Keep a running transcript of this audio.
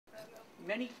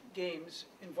Many games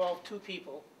involve two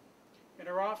people and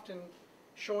are often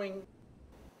showing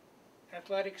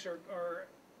athletics or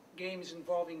games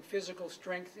involving physical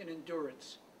strength and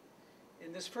endurance.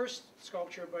 In this first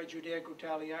sculpture by Judea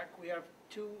Gutaliak, we have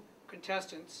two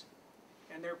contestants,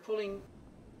 and they're pulling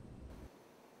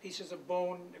pieces of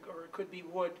bone, or it could be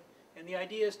wood, and the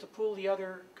idea is to pull the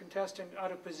other contestant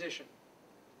out of position.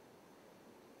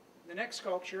 The next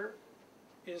sculpture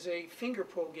is a finger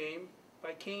pull game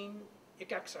by Kane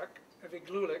Ikaksak of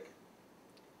Iglulik,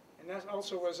 and that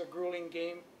also was a grueling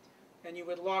game, and you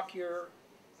would lock your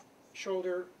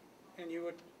shoulder and you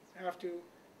would have to,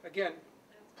 again,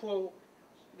 pull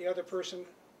the other person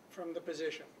from the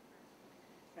position.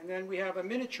 And then we have a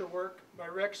miniature work by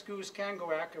Rex Goose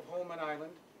Kangoak of Holman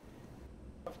Island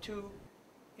of two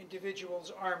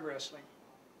individuals arm wrestling.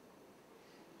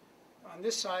 On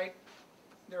this side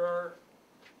there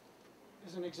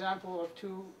is an example of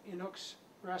two Inuits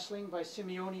wrestling by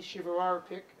Simeone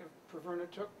Shivararpik of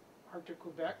Pervernatuk, Arctic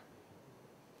Quebec.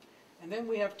 And then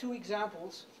we have two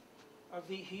examples of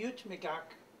the inuit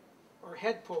or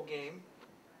head pull game,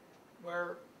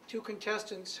 where two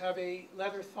contestants have a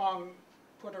leather thong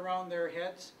put around their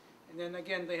heads, and then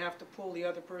again they have to pull the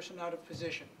other person out of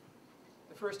position.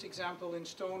 The first example in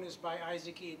stone is by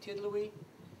Isaac E. Tidlui,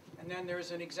 and then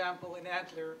there's an example in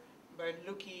antler by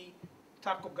Luki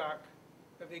Takogak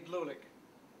of Iglulik.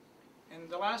 And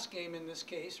the last game in this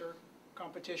case, or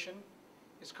competition,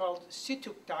 is called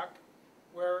Situktak,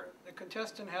 where the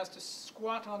contestant has to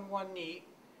squat on one knee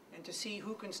and to see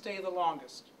who can stay the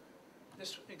longest.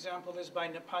 This example is by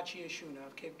Napachi Ashuna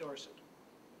of Cape Dorset.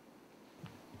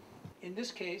 In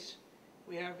this case,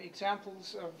 we have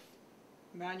examples of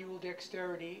manual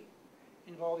dexterity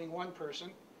involving one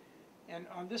person. And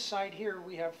on this side here,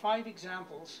 we have 5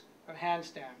 examples of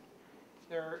handstand.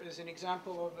 There is an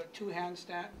example of a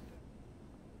 2-handstand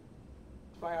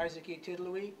by Isaac E.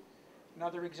 Tidlui,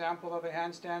 another example of a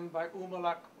handstand by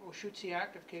Umalak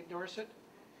Oshutsiak of Cape Dorset,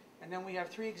 and then we have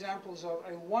 3 examples of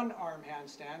a 1-arm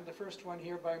handstand. The first one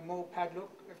here by Mo Padluk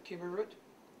of Timirut,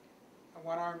 a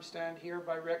 1-arm stand here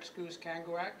by Rex Goose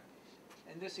Kangoak,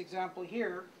 and this example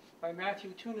here by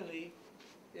Matthew Tunali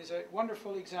is a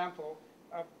wonderful example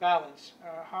of balance,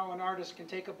 how an artist can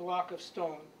take a block of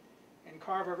stone and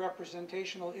carve a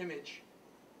representational image,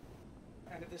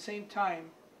 and at the same time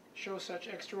show such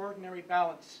extraordinary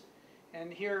balance.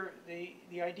 And here,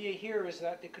 the idea here is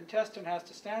that the contestant has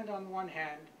to stand on one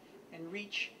hand and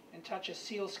reach and touch a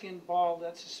sealskin ball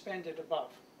that's suspended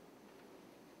above.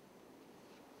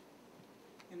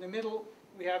 In the middle,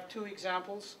 we have 2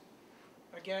 examples,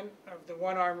 again, of the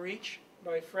 1-arm reach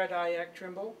by Fred Ayak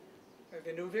Trimble of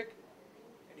Inuvik.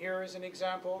 And here is an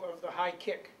example of the high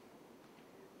kick,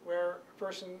 where a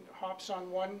person hops on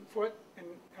one foot and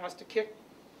has to kick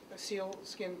a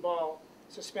sealskin ball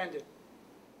suspended.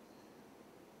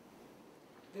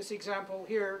 This example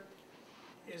here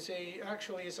is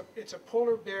it's a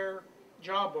polar bear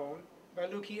jawbone by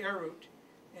Luki Erut,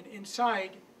 and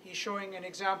inside he's showing an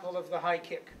example of the high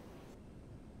kick.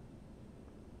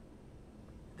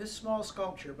 This small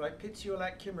sculpture by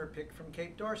Pitsiolak Kimmerpick from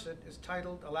Cape Dorset is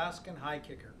titled Alaskan High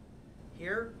Kicker.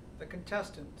 Here, the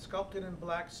contestant, sculpted in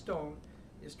black stone,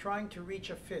 is trying to reach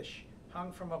a fish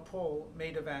hung from a pole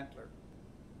made of antler.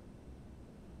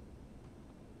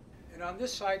 And on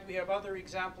this side we have other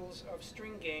examples of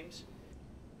string games.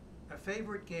 A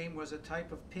favorite game was a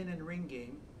type of pin and ring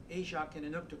game, Ajak and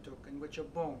Inuktutuk, in which a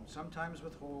bone, sometimes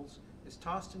with holes, is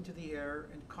tossed into the air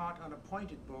and caught on a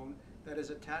pointed bone that is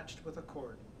attached with a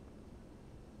cord.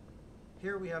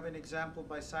 Here we have an example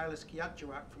by Silas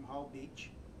Kiatjuak from Hall Beach.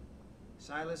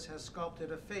 Silas has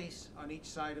sculpted a face on each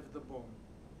side of the bone.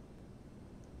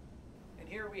 And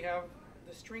here we have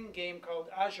the string game called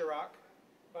Ajarak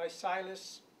by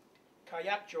Silas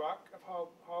Kayakjuak of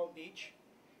Hall Beach.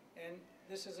 And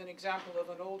this is an example of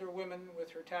an older woman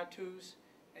with her tattoos,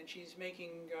 and she's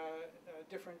making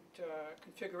different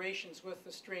configurations with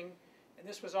the string. And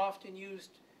this was often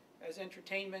used as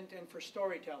entertainment and for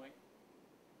storytelling.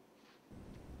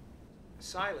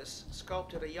 Silas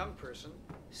sculpted a young person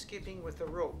skipping with a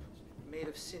rope made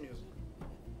of sinew.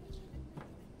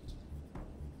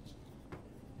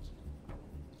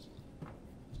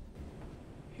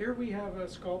 Here we have a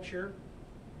sculpture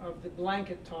of the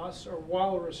blanket toss or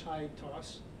walrus hide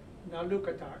toss,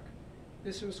 Nalukatak.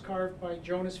 This was carved by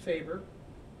Jonas Faber,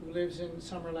 who lives in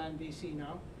Summerland, BC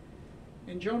now.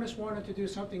 And Jonas wanted to do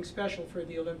something special for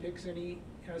the Olympics, and he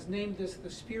has named this the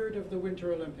Spirit of the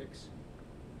Winter Olympics.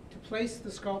 To place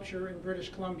the sculpture in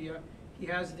British Columbia, he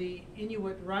has the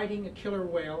Inuit riding a killer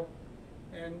whale,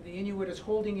 and the Inuit is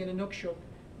holding an Inukshuk,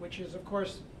 which is of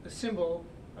course the symbol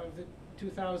of the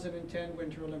 2010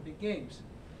 Winter Olympic Games.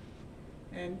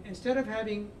 And instead of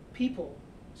having people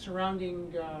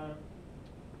surrounding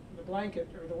the blanket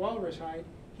or the walrus hide,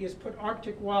 he has put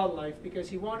Arctic wildlife because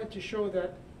he wanted to show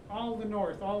that all the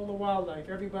North, all the wildlife,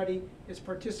 everybody is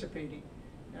participating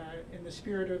in the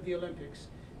spirit of the Olympics.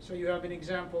 So you have an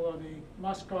example of a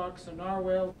muskox, a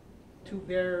narwhal, 2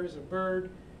 bears, a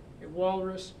bird, a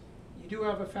walrus. You do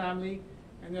have a family,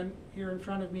 and then here in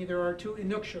front of me there are 2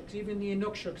 inukshuks. Even the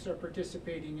inukshuks are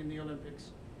participating in the Olympics.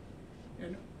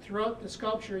 And throughout the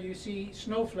sculpture you see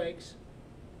snowflakes,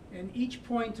 and each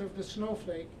point of the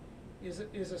snowflake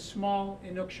is a small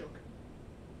inukshuk.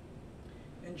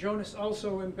 And Jonas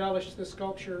also embellished the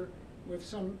sculpture with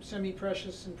some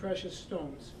semi-precious and precious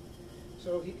stones.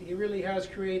 So he really has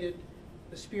created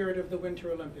the spirit of the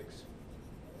Winter Olympics.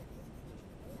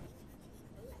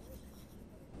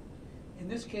 In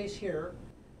this case here,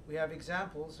 we have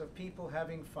examples of people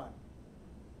having fun.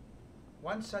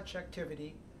 One such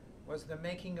activity was the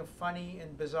making of funny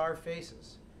and bizarre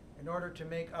faces in order to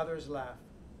make others laugh.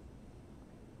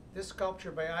 This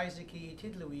sculpture by Isaac E.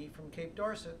 Tidlewee from Cape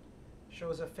Dorset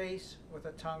shows a face with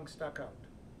a tongue stuck out.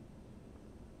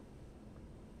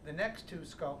 The next 2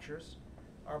 sculptures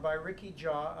are by Ricky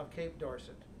Jaw of Cape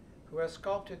Dorset, who has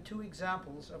sculpted 2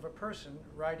 examples of a person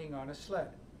riding on a sled.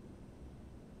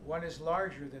 One is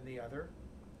larger than the other,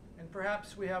 and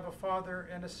perhaps we have a father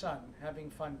and a son having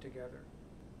fun together.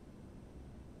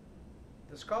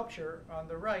 The sculpture on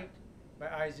the right by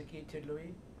Isaac E.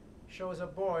 Tidlewee shows a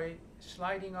boy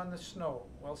sliding on the snow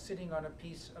while sitting on a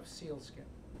piece of sealskin.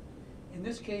 In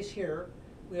this case here,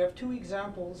 we have 2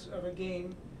 examples of a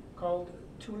game called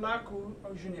Tulaku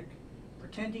Ojunik,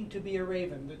 pretending to be a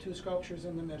raven, the 2 sculptures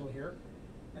in the middle here.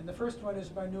 And the first one is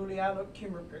by Nulialuk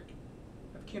Kimmerpik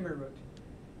of Kimmerut.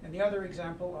 And the other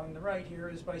example on the right here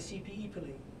is by C.P.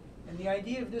 Ipili. And the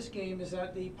idea of this game is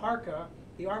that the parka,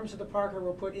 the arms of the parka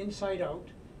were put inside out,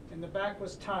 and the back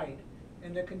was tied.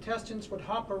 And the contestants would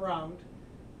hop around,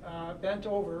 bent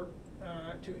over,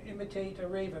 to imitate a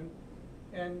raven.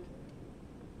 And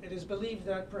it is believed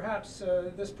that perhaps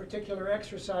this particular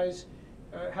exercise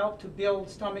helped to build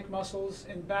stomach muscles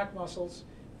and back muscles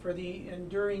for the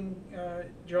enduring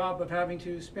job of having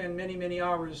to spend many, many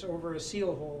hours over a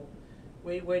seal hole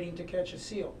waiting to catch a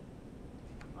seal.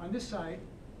 On this side,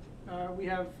 we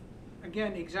have,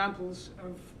 again, examples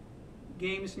of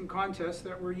games and contests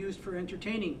that were used for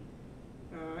entertaining.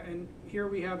 And here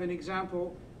we have an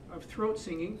example of throat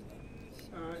singing.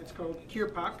 It's called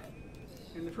Kirpak.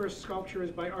 And the first sculpture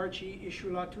is by Archie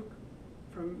Ishulatuk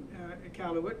from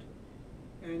Iqaluit.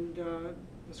 And the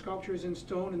sculpture is in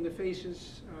stone and the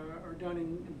faces are done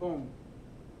in bone.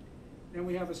 Then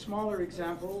we have a smaller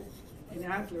example in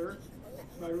antler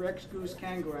by Rex Goose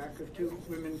Kanguak of 2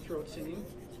 women throat singing.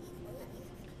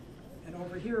 And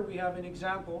over here we have an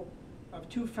example of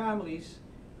 2 families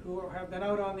who have been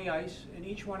out on the ice, and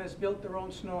each one has built their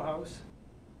own snow house.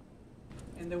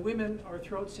 And the women are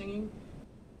throat singing,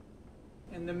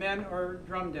 and the men are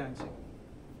drum dancing.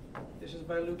 This is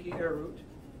by Luki Erut.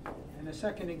 And a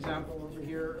second example over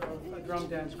here of a drum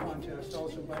dance contest,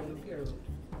 also by Luke Erut.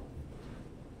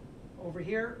 Over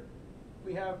here,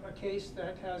 we have a case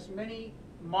that has many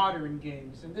modern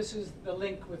games, and this is the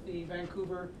link with the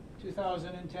Vancouver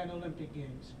 2010 Olympic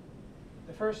Games.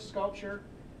 The first sculpture,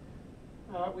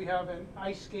 we have an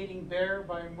ice skating bear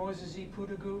by Mosesi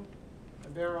Pudugu, a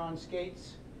bear on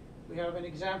skates. We have an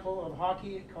example of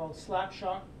hockey called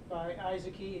Slapshot by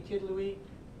Isaac E. Tidlewee,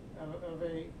 of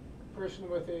a person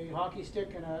with a hockey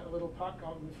stick and a little puck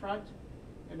out in front.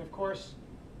 And of course,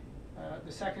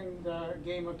 the second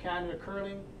game of Canada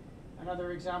curling,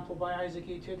 another example by Isaac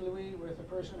E. Tidlewee with a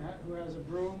person who has a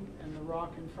broom and the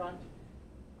rock in front.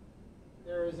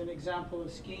 There is an example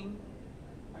of skiing,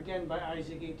 again by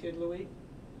Isaac E. Tidlewee.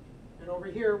 And over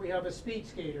here we have a speed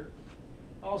skater,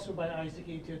 also by Isaac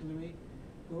E. Tidlewee,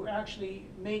 who actually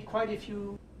made quite a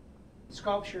few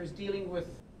sculptures dealing with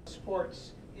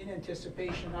sports in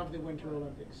anticipation of the Winter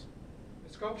Olympics.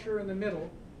 The sculpture in the middle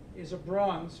is a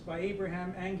bronze by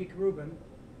Abraham Angik Rubin,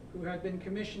 who had been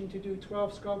commissioned to do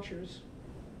 12 sculptures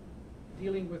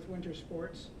dealing with winter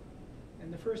sports.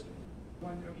 And the first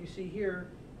one that you see here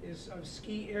is of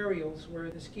ski aerials, where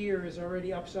the skier is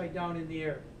already upside down in the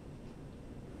air.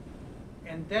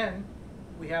 And then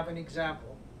we have an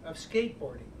example of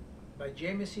skateboarding by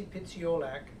Jamesy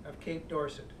Pitsiolak of Cape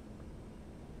Dorset.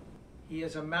 He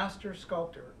is a master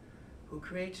sculptor who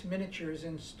creates miniatures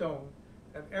in stone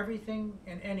of everything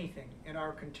and anything in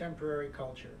our contemporary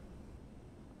culture.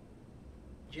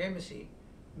 Jamesy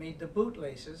made the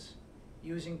bootlaces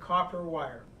using copper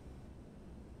wire.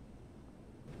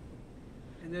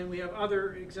 And then we have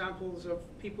other examples of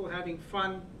people having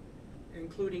fun,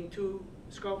 including two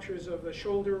sculptures of a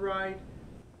shoulder ride.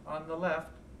 On the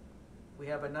left, we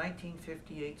have a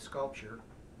 1958 sculpture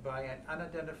by an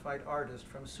unidentified artist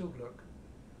from Sugluk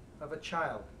of a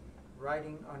child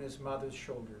riding on his mother's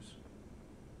shoulders.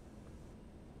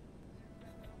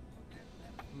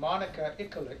 Monica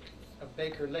Ikulik of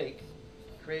Baker Lake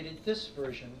created this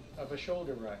version of a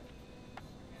shoulder ride.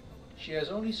 She has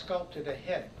only sculpted a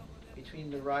head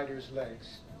between the rider's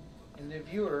legs, and the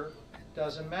viewer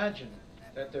does imagine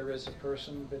that there is a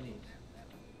person beneath.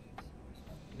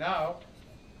 Now,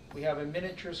 we have a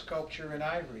miniature sculpture in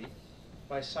ivory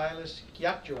by Silas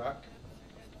Gyapjuak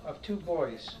of two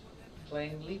boys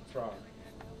playing leapfrog.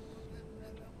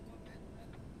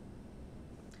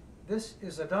 This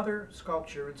is another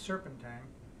sculpture in Serpentine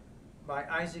by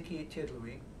Isaac E.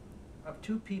 Tidley of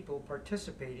two people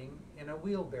participating in a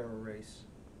wheelbarrow race.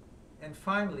 And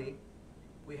finally,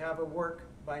 we have a work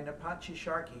by Napachi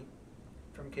Sharkey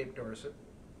from Cape Dorset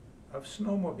of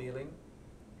snowmobiling,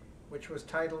 which was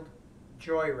titled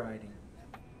Joyriding.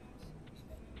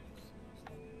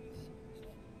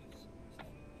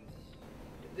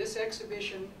 This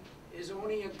exhibition is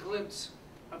only a glimpse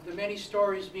of the many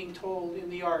stories being told in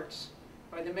the arts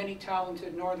by the many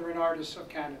talented northern artists of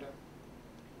Canada.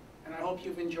 And I hope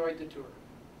you've enjoyed the tour.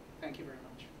 Thank you very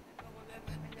much.